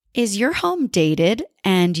Is your home dated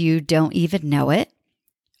and you don't even know it?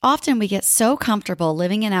 Often we get so comfortable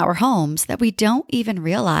living in our homes that we don't even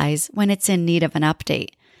realize when it's in need of an update.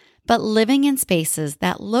 But living in spaces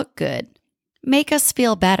that look good make us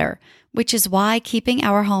feel better, which is why keeping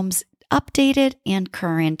our homes updated and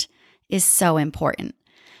current is so important.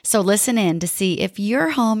 So listen in to see if your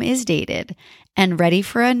home is dated and ready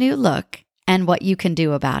for a new look and what you can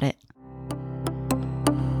do about it.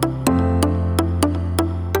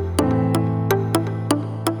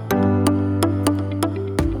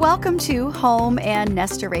 Welcome to Home and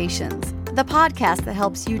Nestorations, the podcast that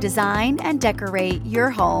helps you design and decorate your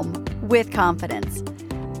home with confidence.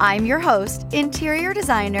 I'm your host, interior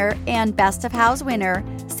designer and Best of House winner,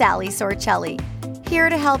 Sally Sorcelli, here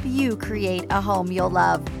to help you create a home you'll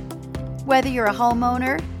love. Whether you're a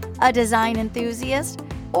homeowner, a design enthusiast,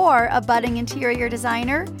 or a budding interior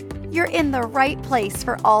designer, you're in the right place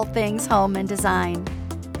for all things home and design.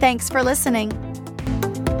 Thanks for listening.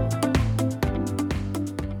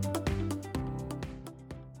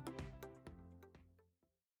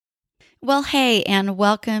 Well, hey, and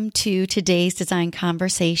welcome to today's design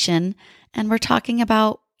conversation. And we're talking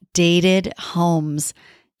about dated homes.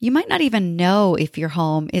 You might not even know if your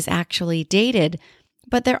home is actually dated,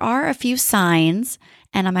 but there are a few signs,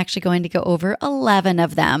 and I'm actually going to go over 11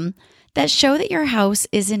 of them, that show that your house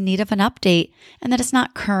is in need of an update and that it's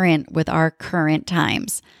not current with our current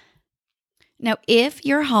times. Now, if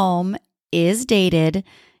your home is dated,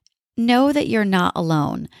 know that you're not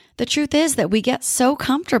alone. The truth is that we get so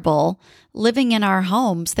comfortable living in our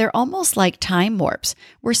homes, they're almost like time warps.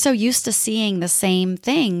 We're so used to seeing the same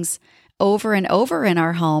things over and over in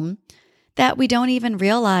our home that we don't even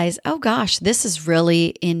realize, oh gosh, this is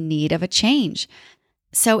really in need of a change.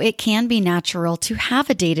 So it can be natural to have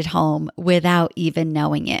a dated home without even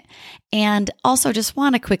knowing it. And also just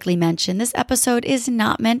want to quickly mention, this episode is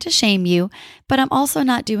not meant to shame you, but I'm also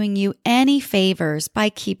not doing you any favors by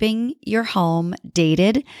keeping your home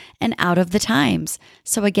dated and out of the times.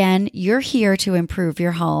 So again, you're here to improve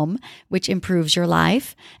your home, which improves your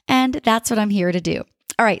life. And that's what I'm here to do.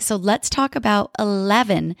 All right, so let's talk about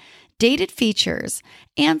 11 dated features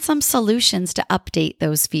and some solutions to update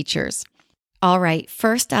those features. All right,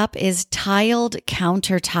 first up is tiled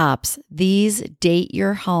countertops. These date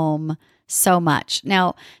your home so much.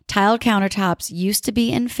 Now, tiled countertops used to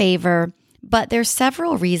be in favor, but there's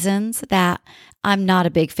several reasons that I'm not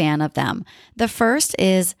a big fan of them. The first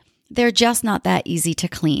is they're just not that easy to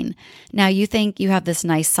clean. Now, you think you have this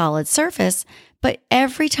nice solid surface, but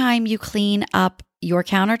every time you clean up your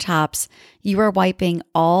countertops, you are wiping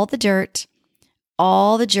all the dirt,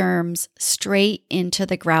 all the germs straight into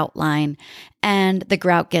the grout line, and the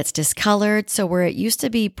grout gets discolored. So where it used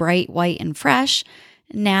to be bright white and fresh,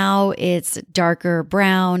 now it's darker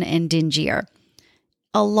brown and dingier.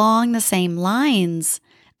 Along the same lines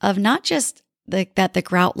of not just that the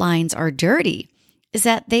grout lines are dirty, is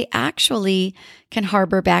that they actually can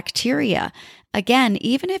harbor bacteria. Again,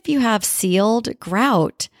 even if you have sealed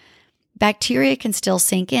grout, bacteria can still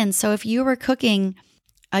sink in. So if you were cooking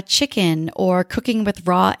a chicken or cooking with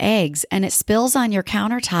raw eggs and it spills on your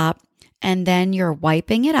countertop and then you're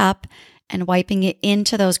wiping it up and wiping it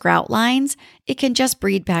into those grout lines, it can just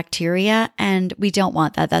breed bacteria, and we don't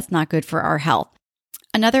want that. That's not good for our health.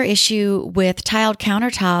 Another issue with tiled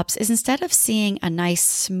countertops is instead of seeing a nice,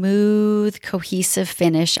 smooth, cohesive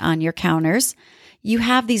finish on your counters, you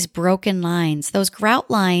have these broken lines. Those grout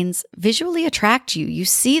lines visually attract you. You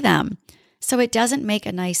see them. So it doesn't make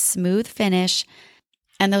a nice, smooth finish.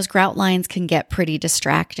 And those grout lines can get pretty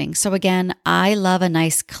distracting. So again, I love a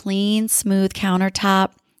nice, clean, smooth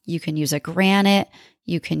countertop. You can use a granite.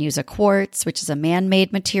 You can use a quartz, which is a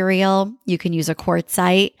man-made material. You can use a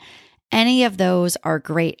quartzite. Any of those are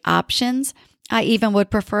great options. I even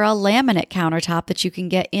would prefer a laminate countertop that you can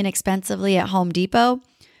get inexpensively at Home Depot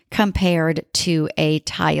compared to a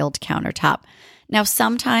tiled countertop. Now,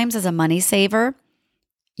 sometimes as a money saver,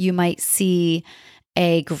 you might see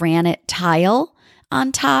a granite tile on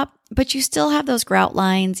top, but you still have those grout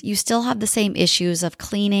lines. You still have the same issues of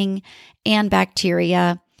cleaning and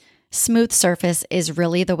bacteria. Smooth surface is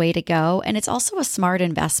really the way to go. And it's also a smart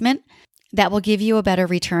investment that will give you a better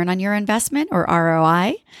return on your investment, or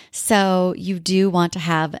ROI. So you do want to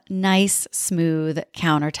have nice, smooth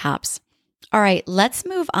countertops. All right, let's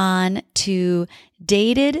move on to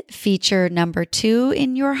dated feature number 2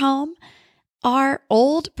 in your home, are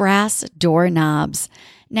old brass doorknobs.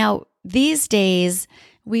 Now, these days,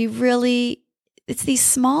 we really It's these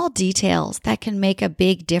small details that can make a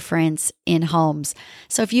big difference in homes.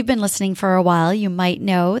 So if you've been listening for a while, you might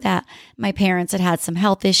know that my parents had some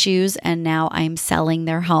health issues and now I'm selling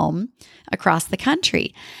their home across the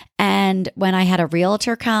country. And when I had a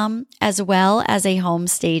realtor come, as well as a home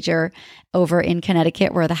stager over in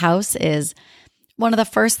Connecticut where the house is, one of the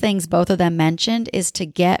first things both of them mentioned is to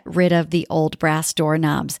get rid of the old brass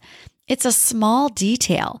doorknobs. It's a small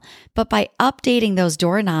detail, but by updating those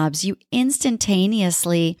doorknobs, you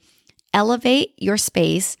instantaneously elevate your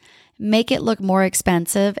space, make it look more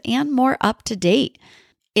expensive and more up to date.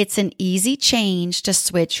 It's an easy change to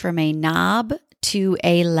switch from a knob to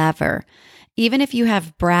a lever. Even if you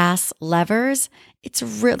have brass levers,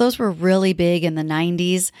 those were really big in the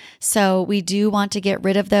 90s. So we do want to get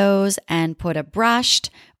rid of those and put a brushed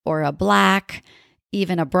or a black,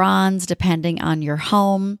 even a bronze, depending on your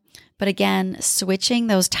home. But again, switching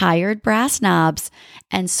those tired brass knobs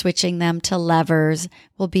and switching them to levers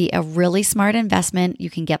will be a really smart investment. You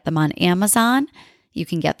can get them on Amazon. You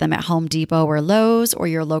can get them at Home Depot or Lowe's or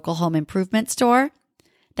your local home improvement store.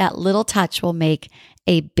 That little touch will make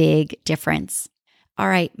a big difference. All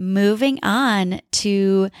right, moving on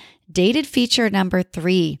to dated feature number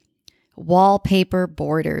 3, wallpaper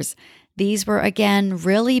borders. These were, again,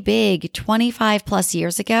 really big 25 plus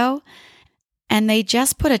years ago. And they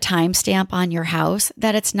just put a timestamp on your house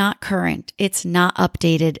that it's not current, it's not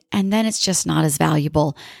updated, and then it's just not as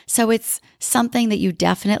valuable. So it's something that you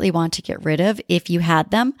definitely want to get rid of if you had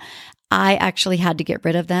them. I actually had to get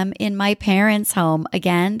rid of them in my parents' home.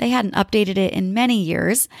 Again, they hadn't updated it in many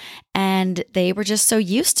years, and they were just so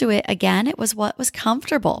used to it. Again, it was what was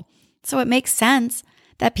comfortable. So it makes sense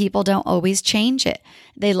that people don't always change it.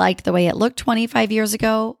 They liked the way it looked 25 years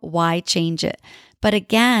ago. Why change it? But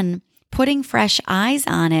again, putting fresh eyes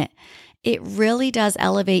on it, it really does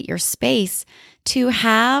elevate your space to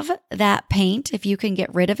have that paint. If you can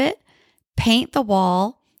get rid of it, paint the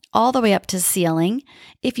wall all the way up to the ceiling.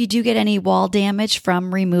 If you do get any wall damage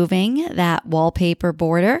from removing that wallpaper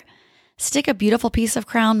border, stick a beautiful piece of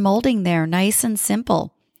crown molding there, nice and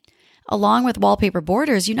simple. Along with wallpaper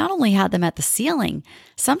borders, you not only had them at the ceiling,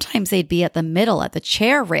 sometimes they'd be at the middle, at the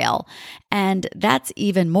chair rail, and that's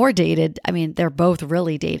even more dated. I mean, they're both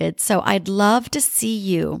really dated. So I'd love to see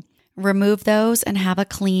you remove those and have a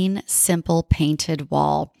clean, simple painted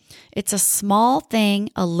wall. It's a small thing,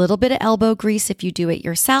 a little bit of elbow grease if you do it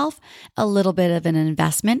yourself, a little bit of an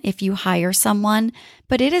investment if you hire someone,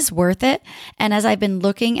 but it is worth it. And as I've been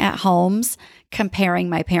looking at homes, comparing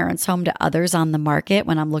my parents' home to others on the market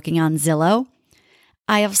when I'm looking on Zillow,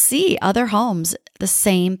 I'll see other homes, the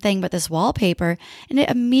same thing with this wallpaper, and it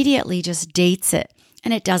immediately just dates it.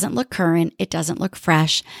 And it doesn't look current, it doesn't look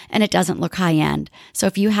fresh, and it doesn't look high end. So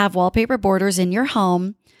if you have wallpaper borders in your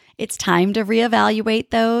home, it's time to reevaluate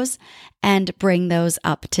those and bring those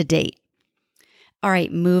up to date. All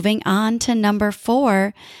right, moving on to number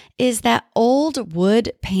 4 is that old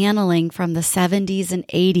wood paneling from the 70s and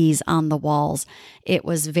 80s on the walls. It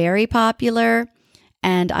was very popular,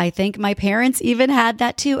 and I think my parents even had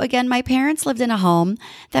that too. Again, my parents lived in a home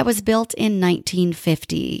that was built in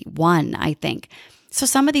 1951, I think. So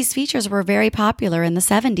some of these features were very popular in the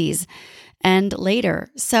 70s and later.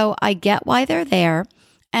 So I get why they're there.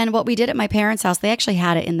 And what we did at my parents' house, they actually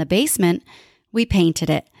had it in the basement. We painted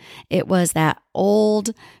it. It was that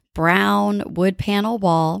old brown wood panel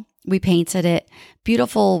wall. We painted it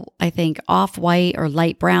beautiful, I think, off-white or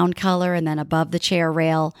light brown color. And then above the chair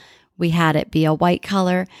rail, we had it be a white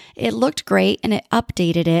color. It looked great and it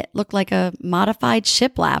updated it. Looked like a modified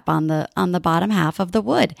shiplap on the bottom half of the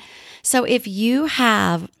wood. So if you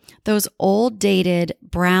have those old dated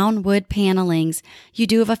brown wood panelings, you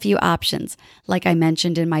do have a few options. Like I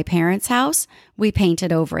mentioned in my parents' house, we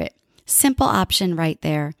painted over it. Simple option right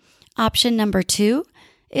there. Option number 2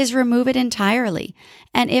 is remove it entirely.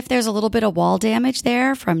 And if there's a little bit of wall damage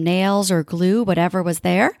there from nails or glue, whatever was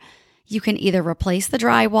there, you can either replace the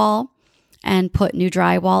drywall and put new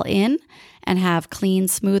drywall in and have clean,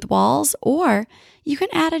 smooth walls, or you can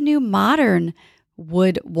add a new modern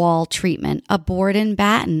wood wall treatment, a board and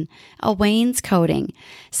batten, a wainscoting,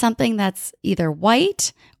 something that's either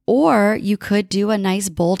white, or you could do a nice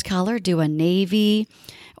bold color, do a navy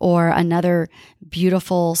or another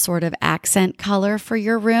beautiful sort of accent color for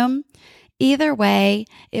your room. Either way,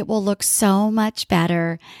 it will look so much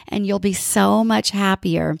better and you'll be so much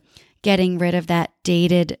happier getting rid of that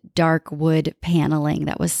dated dark wood paneling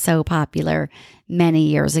that was so popular many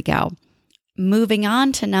years ago. Moving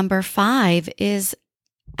on to number 5 is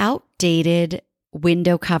outdated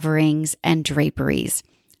window coverings and draperies.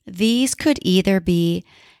 These could either be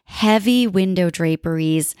heavy window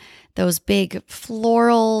draperies, those big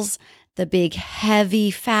florals the big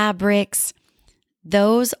heavy fabrics,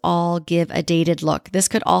 those all give a dated look. This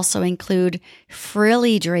could also include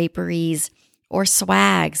frilly draperies or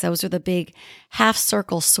swags. Those are the big half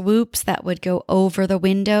circle swoops that would go over the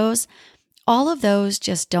windows. All of those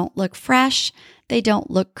just don't look fresh. They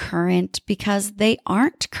don't look current because they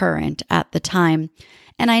aren't current at the time.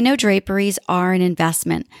 And I know draperies are an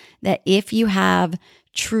investment, that if you have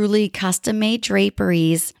truly custom-made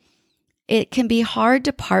draperies, it can be hard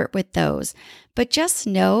to part with those. But just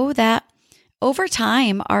know that over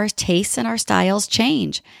time, our tastes and our styles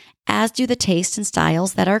change, as do the tastes and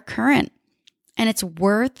styles that are current. And it's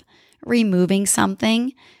worth removing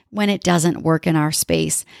something when it doesn't work in our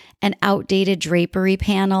space. And outdated drapery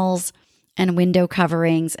panels and window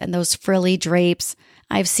coverings and those frilly drapes,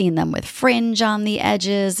 I've seen them with fringe on the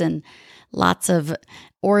edges and lots of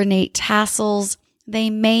ornate tassels. They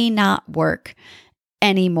may not work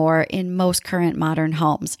anymore in most current modern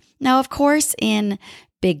homes. Now, of course, in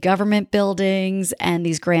big government buildings and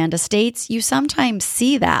these grand estates, you sometimes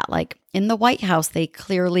see that. Like in the White House, they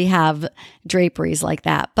clearly have draperies like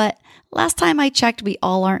that. But last time I checked, we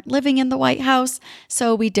all aren't living in the White House,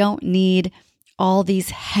 so we don't need all these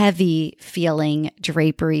heavy feeling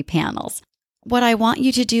drapery panels. What I want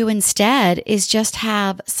you to do instead is just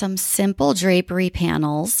have some simple drapery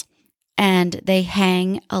panels, and they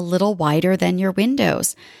hang a little wider than your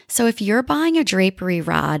windows. So if you're buying a drapery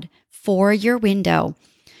rod for your window,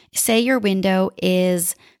 say your window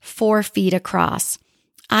is 4 feet across,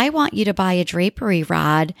 I want you to buy a drapery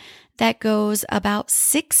rod that goes about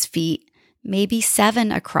 6 feet, maybe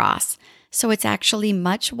 7 across. So it's actually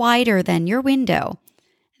much wider than your window.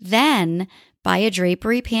 Then buy a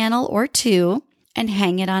drapery panel or 2 and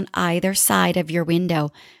hang it on either side of your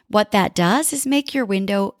window. What that does is make your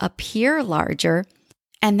window appear larger,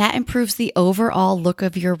 and that improves the overall look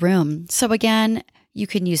of your room. So again, you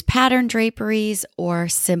can use pattern draperies or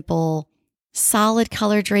simple solid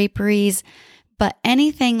color draperies, but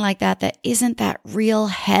anything like that that isn't that real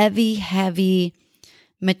heavy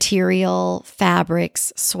material,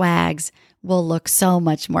 fabrics, swags will look so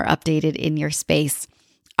much more updated in your space.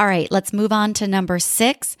 All right, let's move on to number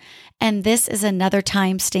 6. And this is another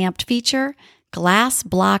time-stamped feature, glass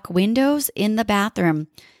block windows in the bathroom.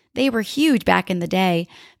 They were huge back in the day,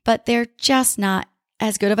 but they're just not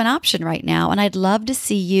as good of an option right now. And I'd love to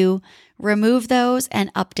see you remove those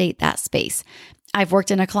and update that space. I've worked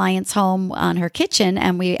in a client's home on her kitchen,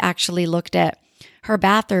 and we actually looked at her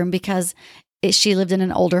bathroom because she lived in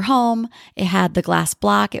an older home. It had the glass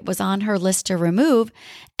block. It was on her list to remove.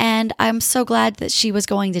 And I'm so glad that she was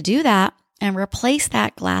going to do that and replace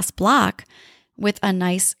that glass block with a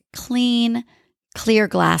nice, clean, clear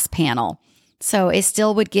glass panel. So it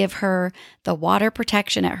still would give her the water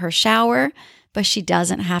protection at her shower, but she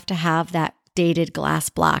doesn't have to have that dated glass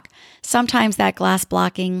block. Sometimes that glass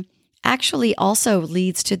blocking actually also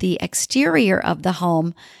leads to the exterior of the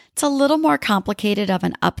home. It's a little more complicated of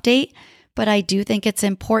an update, but I do think it's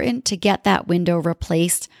important to get that window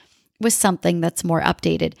replaced with something that's more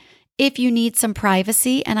updated. If you need some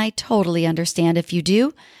privacy, and I totally understand if you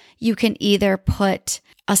do, you can either put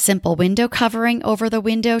a simple window covering over the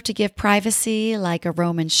window to give privacy, like a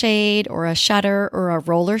Roman shade or a shutter or a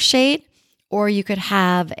roller shade, or you could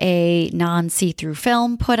have a non-see-through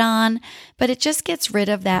film put on, but it just gets rid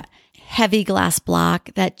of that heavy glass block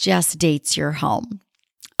that just dates your home.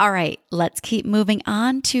 All right, let's keep moving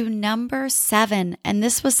on to number 7. And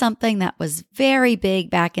this was something that was very big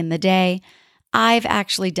back in the day. I've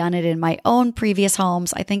actually done it in my own previous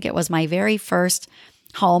homes. I think it was my very first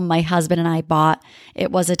home my husband and I bought.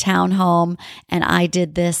 It was a townhome, and I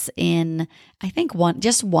did this in, I think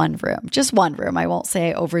just one room. I won't say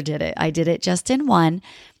I overdid it. I did it just in one,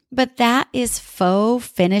 but that is faux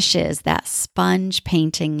finishes, that sponge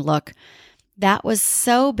painting look. That was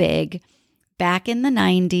so big back in the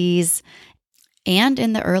 90s and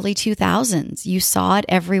in the early 2000s. You saw it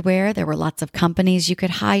everywhere. There were lots of companies you could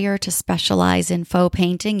hire to specialize in faux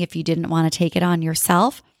painting if you didn't want to take it on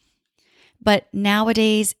yourself. But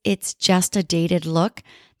nowadays, it's just a dated look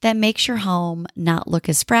that makes your home not look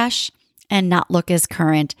as fresh and not look as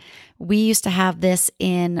current. We used to have this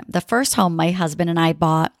in the first home my husband and I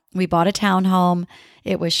bought. We bought a townhome.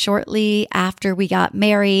 It was shortly after we got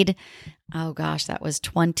married. Oh gosh, that was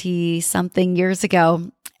 20-something years ago.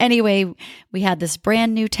 Anyway, we had this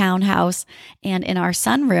brand new townhouse, and in our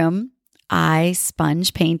sunroom, I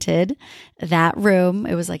sponge painted that room.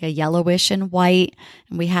 It was like a yellowish and white,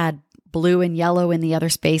 and we had blue and yellow in the other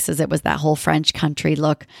spaces. It was that whole French country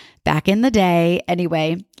look back in the day.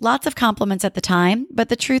 Anyway, lots of compliments at the time, but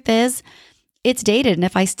the truth is, it's dated. And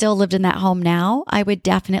if I still lived in that home now, I would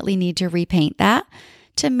definitely need to repaint that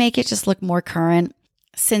to make it just look more current,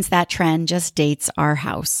 since that trend just dates our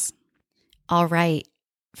house. All right.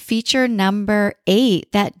 Feature number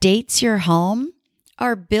 8 that dates your home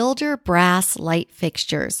are builder brass light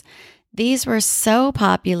fixtures. These were so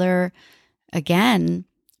popular, again,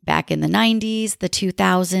 back in the 90s, the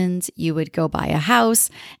 2000s. You would go buy a house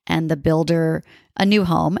and a new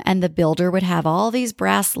home, and the builder would have all these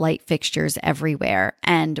brass light fixtures everywhere.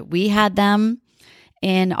 And we had them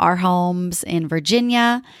in our homes in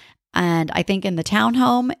Virginia, and I think in the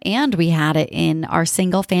townhome, and we had it in our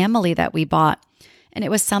single family that we bought. And it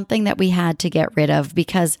was something that we had to get rid of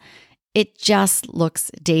because it just looks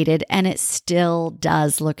dated, and it still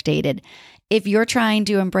does look dated. If you're trying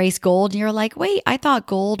to embrace gold and you're like, wait, I thought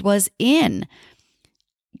gold was in.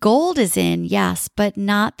 Gold is in, yes, but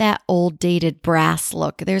not that old dated brass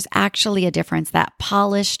look. There's actually a difference. That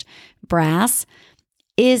polished brass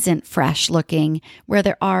isn't fresh looking, where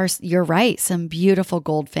there are, you're right, some beautiful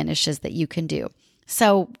gold finishes that you can do.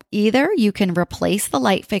 So either you can replace the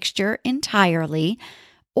light fixture entirely,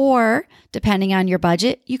 or depending on your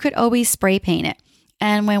budget, you could always spray paint it.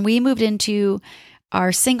 And when we moved into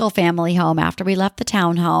our single family home after we left the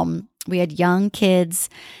townhome, we had young kids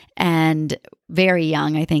and very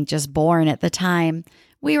young, I think just born at the time.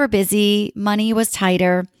 We were busy, money was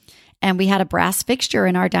tighter, and we had a brass fixture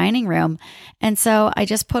in our dining room. And so I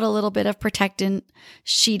just put a little bit of protectant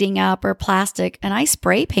sheeting up or plastic, and I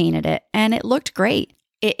spray painted it, and it looked great.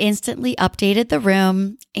 It instantly updated the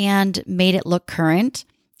room and made it look current.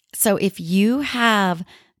 So if you have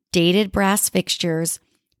dated brass fixtures,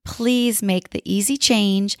 please make the easy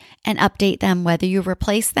change and update them, whether you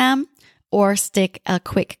replace them or stick a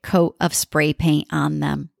quick coat of spray paint on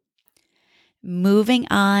them. Moving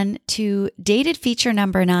on to dated feature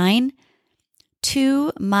number 9,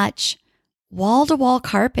 too much wall-to-wall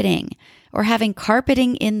carpeting or having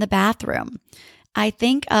carpeting in the bathroom. I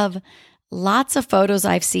think of lots of photos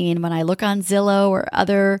I've seen when I look on Zillow or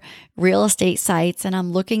other real estate sites, and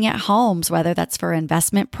I'm looking at homes, whether that's for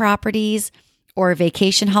investment properties or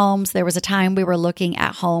vacation homes. There was a time we were looking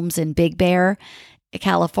at homes in Big Bear,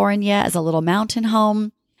 California, as a little mountain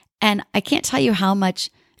home. And I can't tell you how much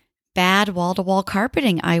bad wall-to-wall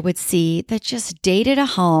carpeting I would see that just dated a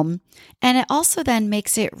home. And it also then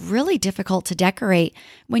makes it really difficult to decorate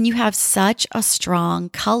when you have such a strong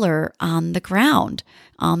color on the ground,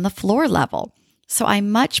 on the floor level. So I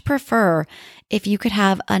much prefer if you could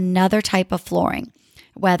have another type of flooring,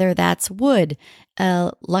 whether that's wood,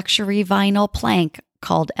 a luxury vinyl plank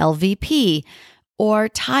called LVP, or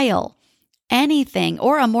tile, anything,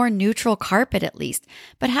 or a more neutral carpet at least.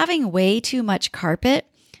 But having way too much carpet,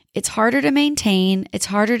 it's harder to maintain, it's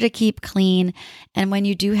harder to keep clean, and when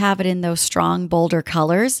you do have it in those strong, bolder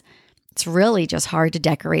colors, it's really just hard to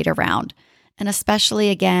decorate around. And especially,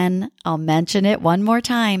 again, I'll mention it one more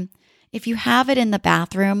time, if you have it in the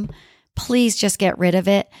bathroom, please just get rid of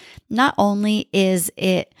it. Not only is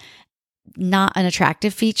it not an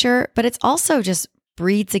attractive feature, but it's also just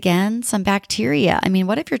breeds, again, some bacteria. I mean,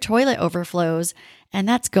 what if your toilet overflows and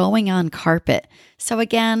that's going on carpet? So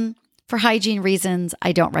again, for hygiene reasons,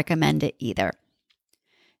 I don't recommend it either.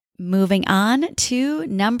 Moving on to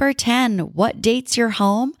number 10, what dates your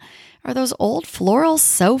home are those old floral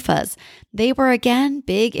sofas. They were, again,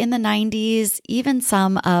 big in the 90s, even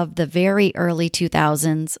some of the very early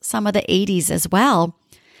 2000s, some of the 80s as well.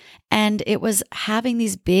 And it was having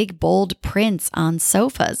these big, bold prints on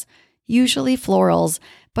sofas, usually florals,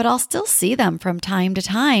 but I'll still see them from time to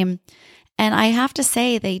time. And I have to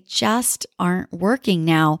say, they just aren't working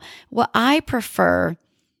now. What I prefer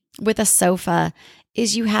with a sofa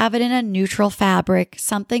is you have it in a neutral fabric,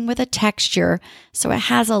 something with a texture, so it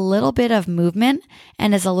has a little bit of movement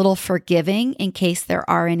and is a little forgiving in case there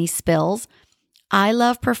are any spills. I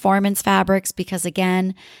love performance fabrics because,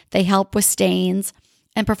 again, they help with stains,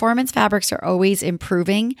 and performance fabrics are always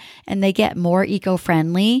improving and they get more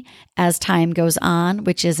eco-friendly as time goes on,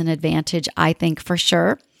 which is an advantage, I think, for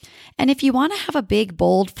sure. And if you want to have a big,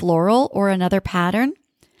 bold floral or another pattern,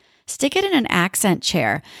 stick it in an accent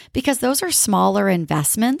chair because those are smaller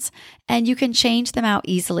investments and you can change them out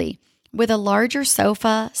easily. With a larger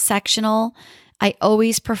sofa, sectional, I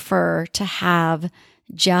always prefer to have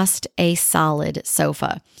just a solid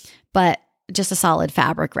sofa, but just a solid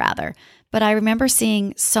fabric rather. But I remember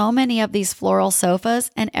seeing so many of these floral sofas,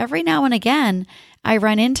 and every now and again, I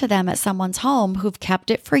run into them at someone's home who've kept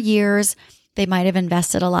it for years. They might have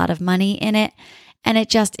invested a lot of money in it, and it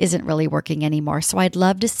just isn't really working anymore. So I'd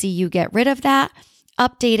love to see you get rid of that,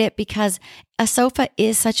 update it, because a sofa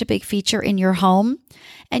is such a big feature in your home.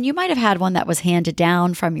 And you might have had one that was handed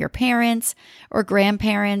down from your parents or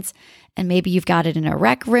grandparents, and maybe you've got it in a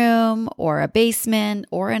rec room or a basement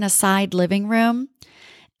or in a side living room,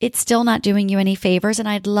 it's still not doing you any favors, and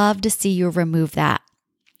I'd love to see you remove that.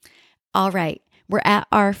 All right, we're at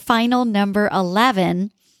our final number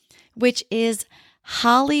 11, which is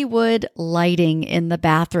Hollywood lighting in the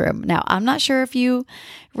bathroom. Now, I'm not sure if you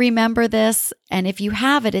remember this, and if you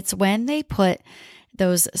have it, it's when they put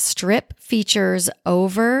those strip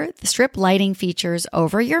lighting features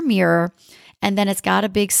over your mirror, and then it's got a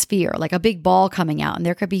big sphere, like a big ball coming out, and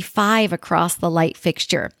there could be 5 across the light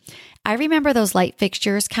fixture. I remember those light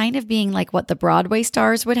fixtures kind of being like what the Broadway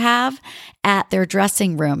stars would have at their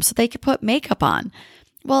dressing room so they could put makeup on.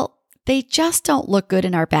 Well, they just don't look good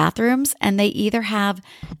in our bathrooms, and they either have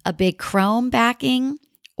a big chrome backing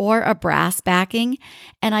or a brass backing,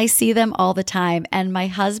 and I see them all the time. And my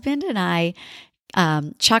husband and I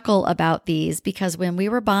chuckle about these because when we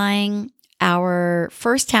were buying our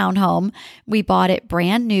first townhome, we bought it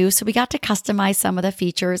brand new, so we got to customize some of the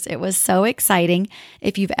features. It was so exciting.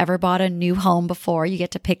 If you've ever bought a new home before, you get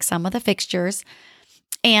to pick some of the fixtures.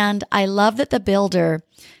 And I love that the builder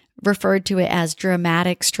referred to it as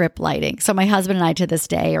dramatic strip lighting. So my husband and I to this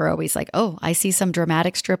day are always like, oh, I see some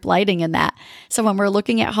dramatic strip lighting in that. So when we're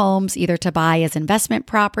looking at homes, either to buy as investment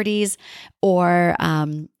properties or,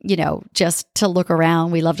 just to look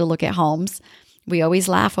around, we love to look at homes. We always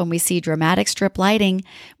laugh when we see dramatic strip lighting,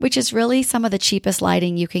 which is really some of the cheapest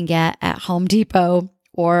lighting you can get at Home Depot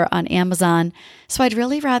or on Amazon. So I'd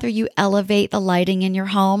really rather you elevate the lighting in your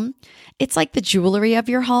home. It's like the jewelry of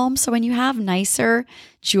your home. So when you have nicer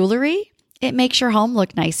jewelry, it makes your home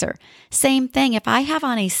look nicer. Same thing, if I have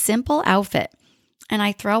on a simple outfit and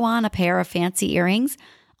I throw on a pair of fancy earrings,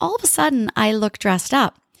 all of a sudden I look dressed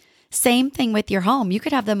up. Same thing with your home. You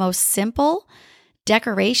could have the most simple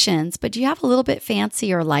decorations, but do you have a little bit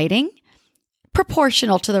fancier lighting?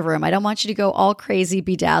 Proportional to the room. I don't want you to go all crazy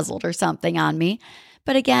bedazzled or something on me.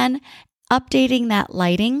 But again, updating that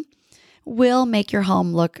lighting will make your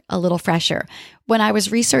home look a little fresher. When I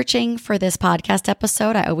was researching for this podcast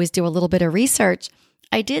episode, I always do a little bit of research.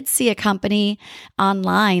 I did see a company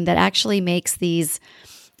online that actually makes these,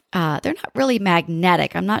 they're not really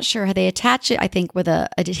magnetic. I'm not sure how they attach it, I think with a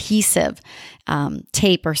adhesive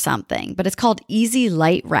tape or something, but it's called Easy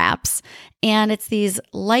Light Wraps. And it's these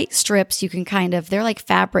light strips you can they're like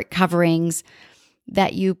fabric coverings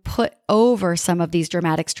that you put over some of these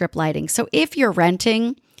dramatic strip lighting. So if you're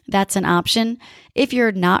renting, that's an option. If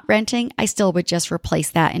you're not renting, I still would just replace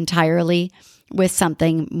that entirely with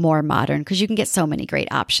something more modern because you can get so many great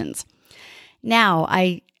options. Now,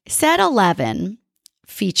 I said 11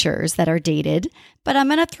 features that are dated, but I'm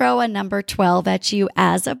going to throw a number 12 at you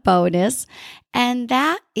as a bonus, and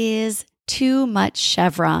that is too much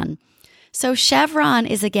chevron. So chevron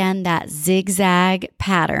is, again, that zigzag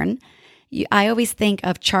pattern. I always think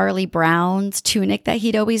of Charlie Brown's tunic that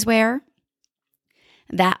he'd always wear.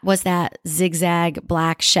 That was that zigzag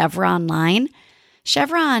black chevron line.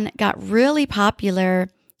 Chevron got really popular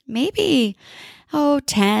maybe,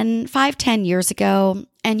 10 years ago,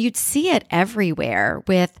 and you'd see it everywhere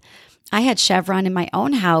I had chevron in my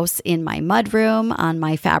own house, in my mudroom, on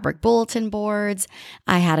my fabric bulletin boards.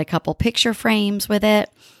 I had a couple picture frames with it,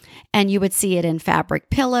 and you would see it in fabric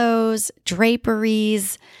pillows,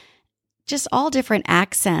 draperies, just all different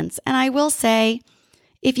accents. And I will say,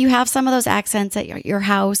 if you have some of those accents at your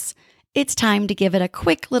house, it's time to give it a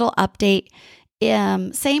quick little update.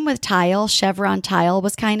 Same with tile. Chevron tile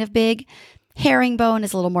was kind of big. Herringbone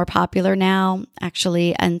is a little more popular now,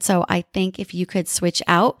 actually. And so I think if you could switch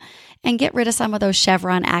out and get rid of some of those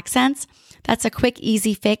chevron accents, that's a quick,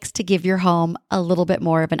 easy fix to give your home a little bit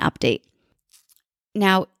more of an update.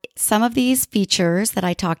 Now, some of these features that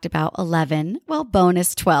I talked about, 11,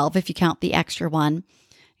 bonus 12 if you count the extra one,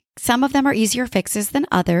 some of them are easier fixes than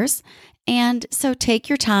others. And so take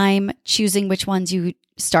your time choosing which ones you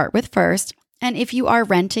start with first. And if you are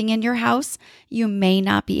renting in your house, you may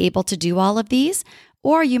not be able to do all of these,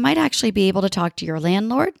 or you might actually be able to talk to your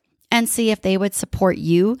landlord and see if they would support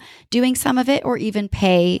you doing some of it or even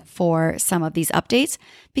pay for some of these updates,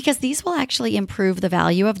 because these will actually improve the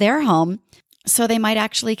value of their home. So they might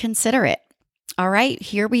actually consider it. All right,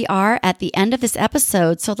 here we are at the end of this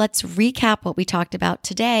episode. So let's recap what we talked about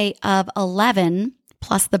today of 11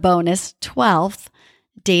 plus the bonus 12th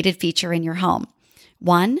dated feature in your home.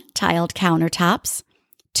 1, tiled countertops.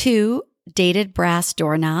 2, dated brass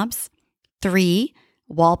doorknobs. 3,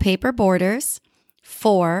 wallpaper borders.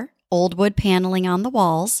 4, old wood paneling on the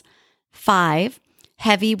walls. 5,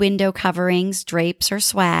 heavy window coverings, drapes, or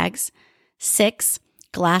swags. 6,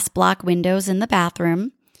 glass block windows in the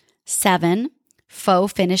bathroom. 7,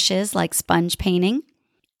 faux finishes like sponge painting.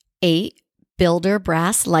 8, builder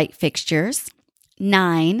brass light fixtures.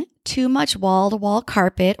 9, too much wall-to-wall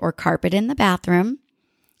carpet or carpet in the bathroom.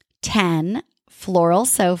 10, floral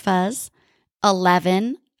sofas.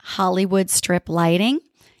 11, Hollywood strip lighting.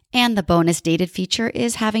 And the bonus dated feature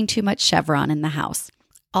is having too much chevron in the house.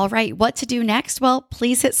 All right, what to do next? Well,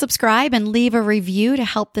 please hit subscribe and leave a review to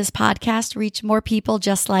help this podcast reach more people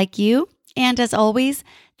just like you. And as always,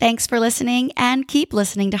 thanks for listening, and keep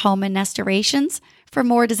listening to Home and Nestorations for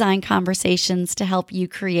more design conversations to help you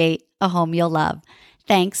create a home you'll love.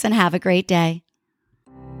 Thanks and have a great day.